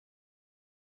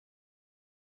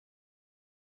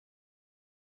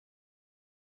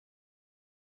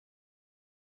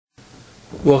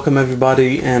Welcome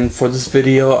everybody, and for this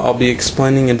video I'll be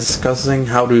explaining and discussing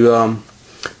how to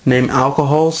name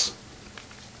alcohols.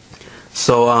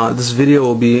 So this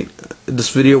video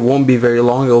won't be very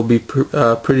long. It will be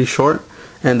pretty short,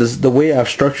 and the way I've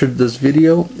structured this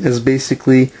video is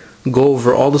basically go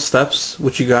over all the steps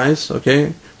with you guys.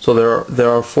 Okay, so there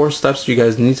are 4 steps you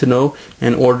guys need to know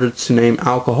in order to name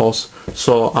alcohols.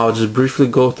 So I'll just briefly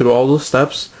go through all those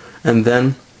steps and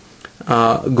then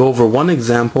go over one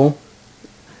example.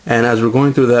 And as we're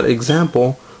going through that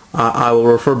example, I will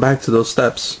refer back to those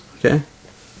steps. Okay,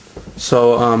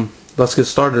 so let's get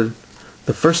started.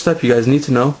 The first step you guys need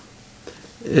to know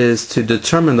is to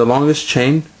determine the longest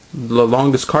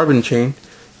carbon chain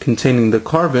containing the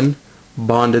carbon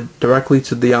bonded directly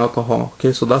to the alcohol.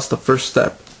 Okay, so that's the first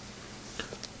step.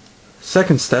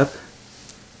 Second step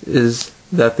is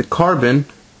that the carbon,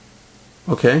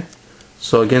 okay,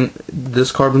 so again,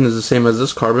 this carbon is the same as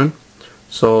this carbon,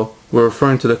 so we're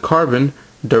referring to the carbon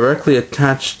directly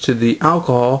attached to the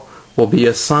alcohol will be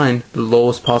assigned the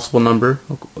lowest possible number.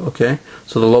 Okay,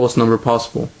 so the lowest number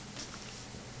possible.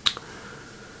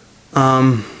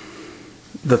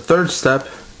 The third step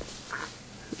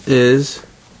is,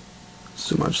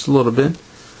 zoom out just a little bit,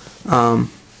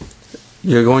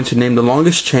 you're going to name the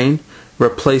longest chain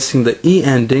replacing the E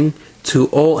ending to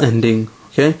O ending.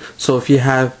 Okay, so if you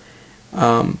have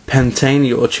pentane,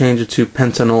 you'll change it to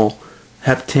pentanol,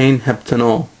 heptane,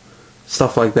 heptanol,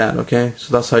 stuff like that. Okay,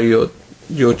 so that's how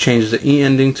you'll change the E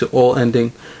ending to O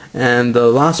ending. And the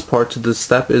last part to this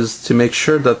step is to make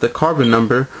sure that the carbon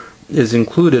number is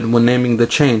included when naming the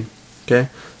chain. Okay,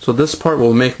 so this part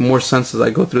will make more sense as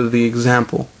I go through the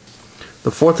example.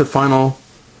 The fourth and final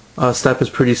step is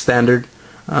pretty standard.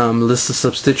 List the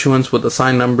substituents with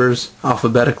assigned numbers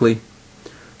alphabetically.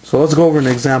 So let's go over an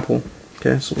example.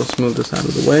 Okay, so let's move this out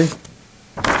of the way.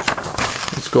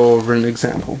 Let's go over an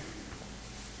example.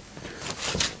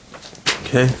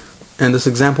 Okay, and this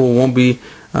example won't be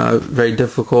very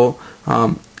difficult.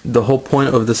 The whole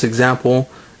point of this example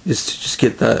is to just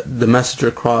get the message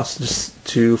across,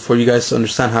 for you guys to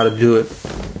understand how to do it.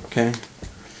 Okay,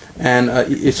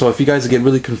 and so if you guys get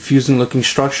really confusing looking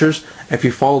structures, if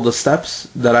you follow the steps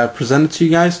that I've presented to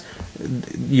you guys,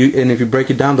 and if you break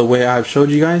it down the way I've showed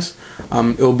you guys,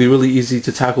 it will be really easy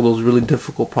to tackle those really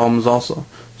difficult problems also.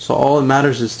 So all it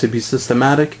matters is to be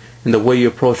systematic in the way you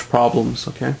approach problems.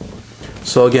 Okay,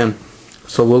 so again,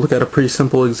 so we'll look at a pretty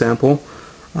simple example.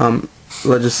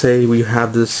 Let's just say we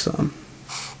have this,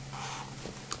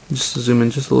 just to zoom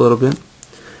in just a little bit,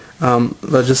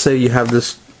 let's just say you have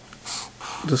this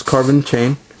carbon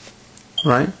chain,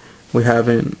 right? We have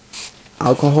an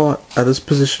alcohol at this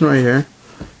position right here,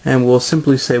 and we'll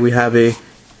simply say we have a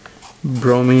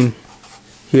bromine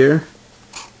here,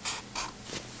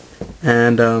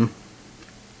 and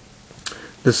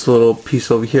this little piece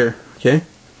over here. Okay,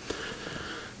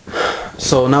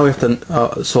 so now we have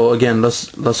to so again,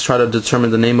 let's try to determine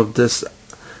the name of this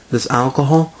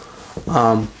alcohol.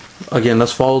 Again,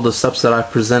 let's follow the steps that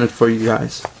I've presented for you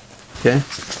guys. Okay,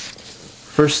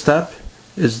 first step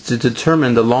is to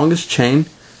determine the longest chain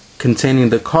containing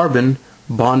the carbon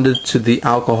bonded to the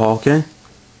alcohol. Okay,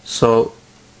 so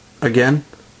again,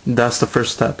 that's the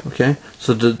first step. Okay,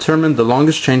 so determine the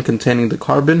longest chain containing the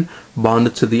carbon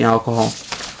bonded to the alcohol.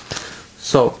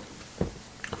 So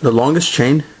the longest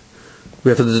chain,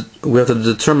 we have to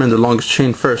determine the longest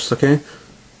chain first. Okay,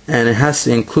 and it has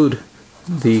to include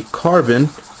the carbon,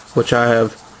 which I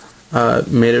have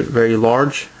made it very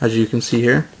large, as you can see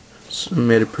here. So I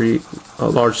made a pretty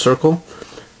large circle.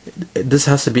 This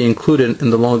has to be included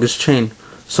in the longest chain,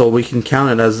 so we can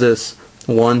count it as this: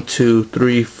 1, 2,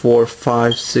 3, 4,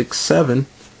 5, 6, 7.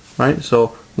 Right?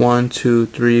 So 1, 2,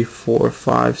 3, 4,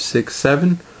 5, 6,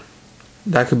 7.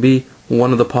 That could be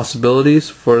one of the possibilities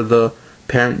for the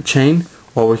parent chain,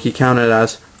 or we can count it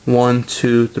as 1,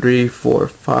 2, 3, 4,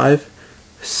 5,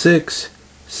 6,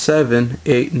 7,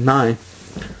 8, 9.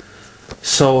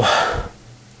 So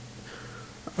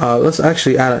let's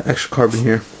actually add an extra carbon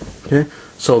here. Okay,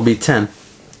 so it'll be 10.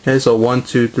 Okay, so 1,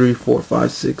 2, 3, 4,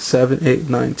 5, 6, 7, 8,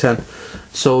 9, 10.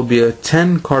 So it'll be a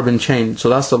 10 carbon chain. So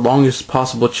that's the longest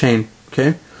possible chain.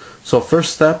 Okay, so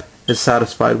first step is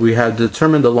satisfied. We have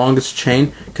determined the longest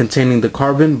chain containing the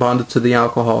carbon bonded to the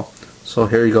alcohol. So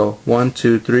here you go: 1,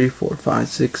 2, 3, 4, 5,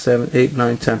 6, 7, 8,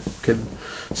 9, 10. Okay,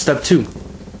 step 2.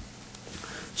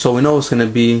 So we know it's going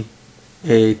to be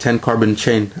a 10 carbon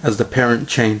chain as the parent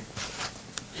chain.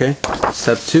 Okay,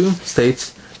 step 2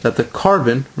 states that the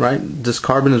carbon, right, this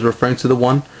carbon is referring to the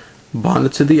one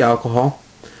bonded to the alcohol.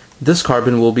 This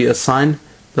carbon will be assigned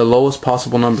the lowest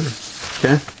possible number.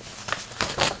 Okay,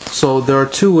 so there are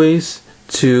 2 ways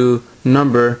to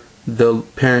number the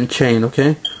parent chain.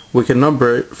 Okay, we can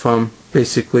number it from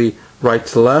basically right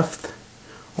to left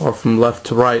or from left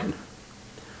to right.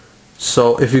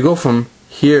 So if you go from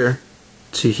here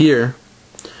to here,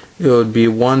 it would be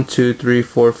 1, 2, 3,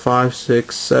 4, 5,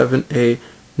 6, 7, 8,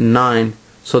 9.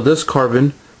 So this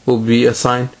carbon will be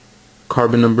assigned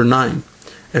carbon number 9.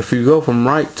 If you go from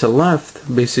right to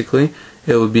left, basically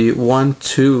it would be 1,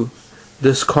 2.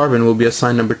 This carbon will be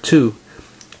assigned number 2.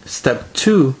 Step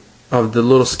 2 of the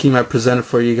little scheme I presented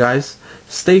for you guys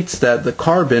states that the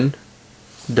carbon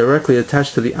directly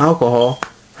attached to the alcohol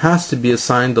has to be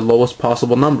assigned the lowest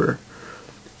possible number.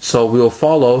 So we will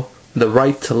follow the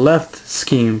right to left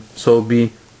scheme. So it will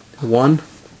be 1,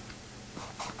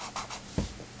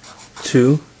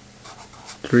 2,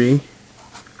 3,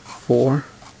 4,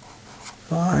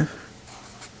 5,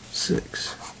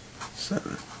 6,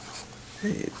 7,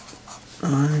 8,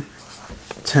 9,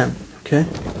 10. Okay,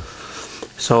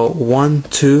 so 1,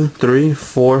 2, 3,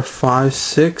 4, 5,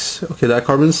 6. Okay, that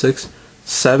carbon is 6.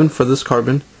 7 for this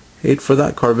carbon, 8 for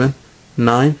that carbon,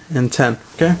 9 and 10.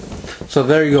 Okay, so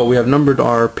there you go. We have numbered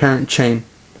our parent chain.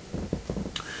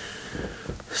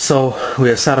 So we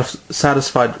have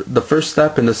satisfied the first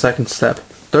step and the second step.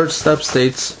 Third step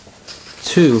states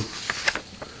to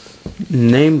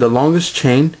name the longest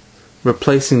chain,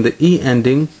 replacing the E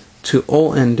ending to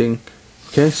O ending.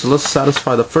 Okay, so let's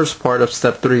satisfy the first part of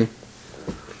step 3.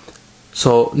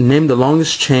 So name the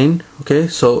longest chain. Okay,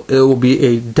 so it will be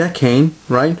a decane,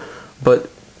 right? But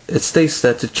it states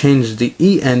that to change the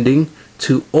E ending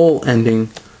to O ending,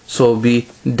 so it'll be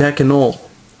decanol.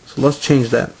 So let's change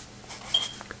that.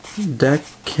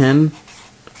 Decanol,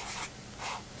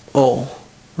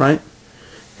 right?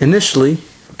 Initially,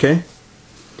 okay,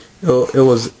 it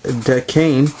was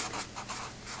decane,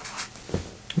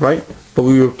 right? But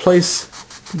we replace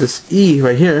this E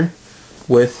right here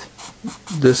with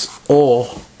this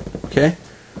O. Okay,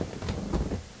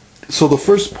 so the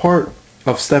first part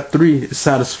of step 3 is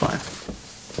satisfied.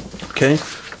 Okay,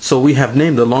 so we have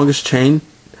named the longest chain,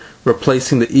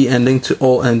 replacing the E ending to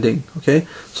O ending. Okay,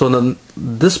 so then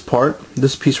this part,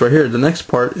 this piece right here, the next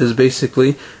part is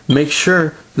basically make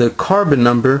sure the carbon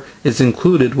number is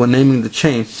included when naming the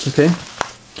chain. Okay,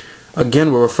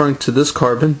 again we're referring to this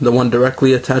carbon, the one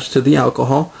directly attached to the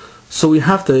alcohol, so we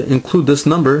have to include this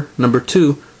number, number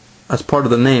 2, as part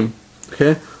of the name.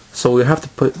 Okay, so we have to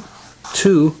put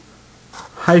 2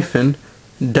 hyphen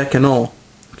decanol.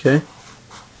 Okay,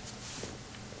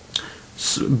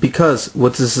 so because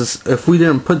what this is, if we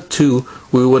didn't put 2,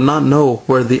 we would not know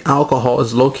where the alcohol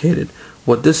is located.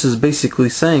 What this is basically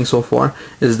saying so far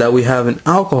is that we have an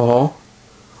alcohol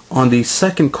on the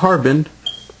second carbon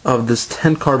of this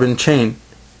 10 carbon chain.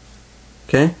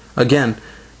 Okay, again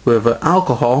we have an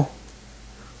alcohol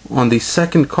on the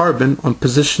second carbon on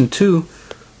position 2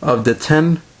 of the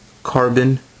 10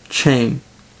 carbon chain.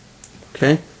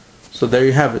 Okay, so there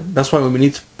you have it. That's why we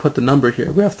need to put the number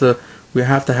here. We have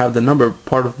to have the number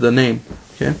part of the name.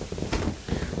 Okay,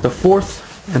 the fourth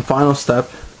and final step.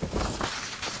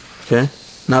 Okay,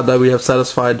 now that we have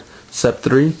satisfied step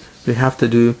 3, we have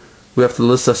to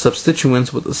list the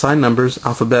substituents with assigned numbers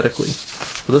alphabetically.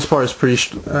 So this part is pretty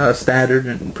standard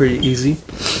and pretty easy.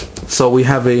 So we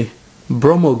have a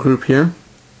bromo group here,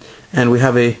 and we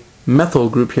have a methyl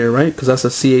group here, right? Because that's a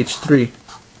CH3.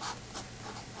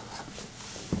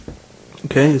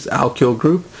 Okay, it's alkyl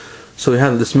group. So we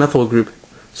have this methyl group.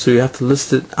 So you have to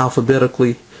list it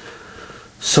alphabetically.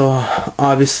 So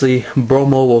obviously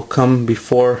bromo will come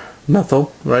before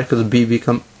methyl, right? Because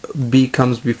B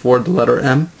comes before the letter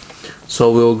M.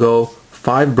 So we'll go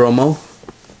 5 bromo.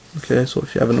 Okay, so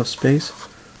if you have enough space,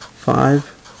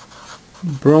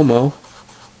 5 bromo.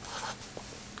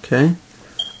 Okay,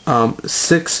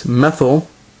 6 methyl.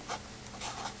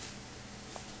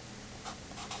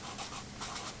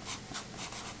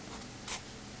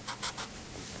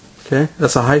 Okay,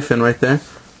 that's a hyphen right there.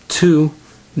 2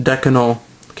 decanol.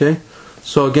 Okay,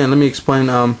 so again, let me explain.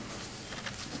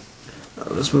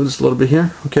 Let's move this a little bit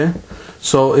here. Okay,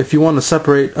 so if you want to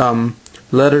separate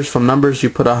letters from numbers, you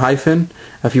put a hyphen.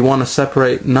 If you want to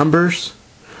separate numbers,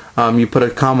 you put a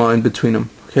comma in between them.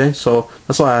 Okay, so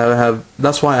that's why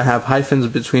I have hyphens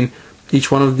between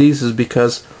each one of these, is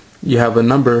because you have a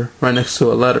number right next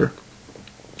to a letter.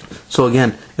 So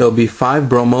again, it will be 5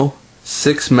 bromo,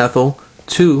 6 methyl,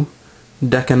 2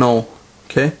 decanol.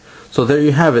 Okay, so there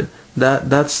you have it.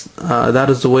 That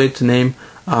is the way to name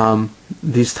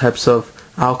these types of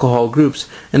alcohol groups.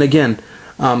 And again,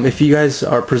 if you guys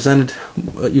are presented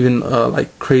even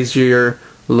like crazier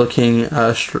looking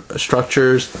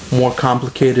structures, more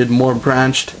complicated, more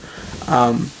branched,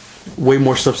 way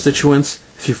more substituents,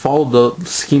 if you follow the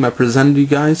scheme I presented you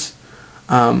guys,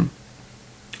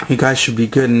 you guys should be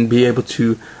good and be able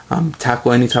to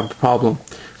tackle any type of problem.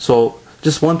 So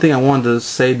just one thing I wanted to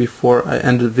say before I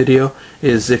end the video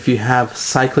is if you have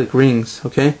cyclic rings,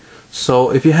 okay?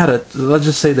 So if you had let's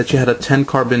just say that you had a 10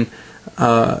 carbon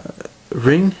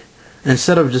ring,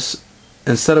 instead of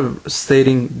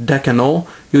stating decanol,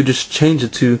 you just change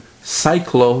it to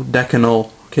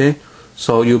cyclodecanol, okay?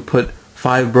 So you put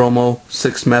 5-bromo,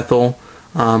 6-methyl,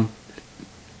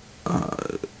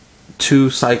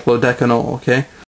 2-cyclodecanol, okay?